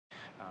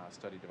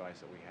study device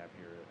that we have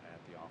here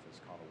at the office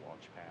called a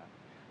watch pad.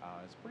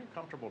 It's pretty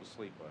comfortable to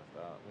sleep with.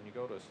 When you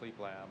go to a sleep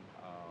lab,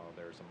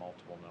 there's a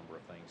multiple number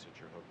of things that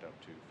you're hooked up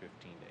to, 15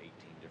 to 18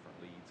 different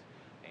leads,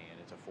 and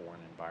it's a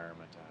foreign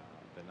environment.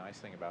 The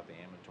nice thing about the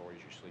ambulatory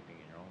is you're sleeping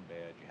in your own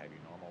bed, you have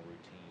your normal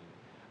routine.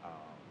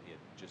 It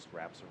just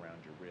wraps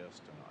around your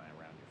wrist and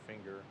around your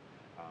finger,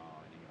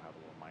 and you have a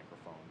little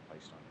microphone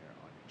placed on your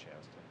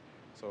chest. And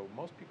so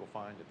most people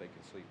find that they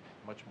can sleep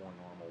much more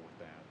normal with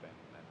that than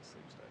the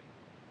sleep study.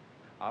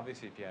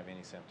 Obviously, if you have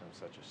any symptoms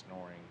such as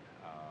snoring,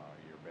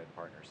 your bed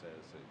partner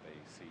says that they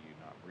see you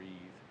not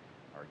breathe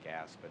or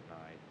gasp at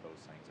night, those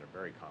things are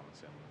very common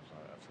symptoms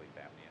of sleep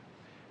apnea.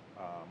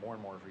 More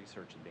and more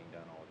research is being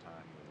done all the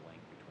time with the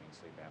link between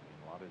sleep apnea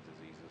and a lot of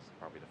diseases.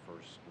 Probably the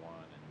first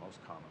one and most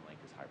common link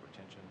is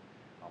hypertension.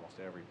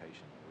 Almost every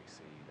patient that we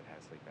see that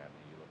has sleep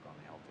apnea, you look on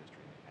the health history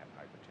and they have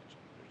hypertension.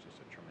 There's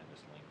just a tremendous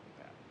link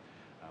with that,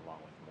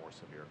 along with more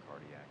severe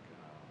cardiac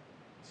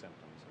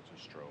symptoms such as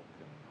stroke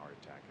and heart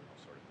attack and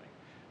those sort of things.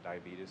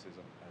 Diabetes has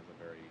a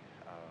very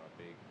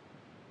big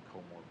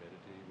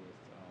comorbidity with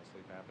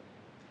sleep apnea.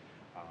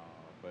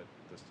 But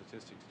the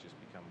statistics just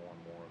become more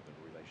and more of the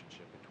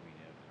relationship between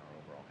it and our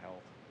overall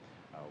health.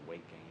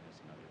 Weight gain is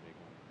another big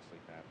one.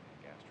 Sleep apnea,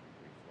 gastric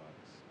reflux.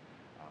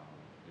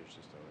 There's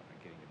just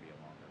getting to be a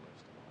longer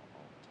list of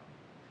all the time.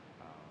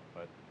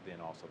 But then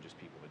also just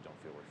people that don't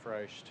feel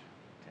refreshed,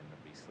 tend to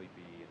be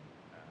sleepy and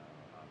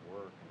on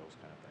work and those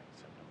kind of things.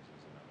 Symptoms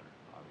is another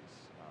obvious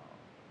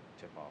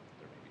tip-off that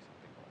there may be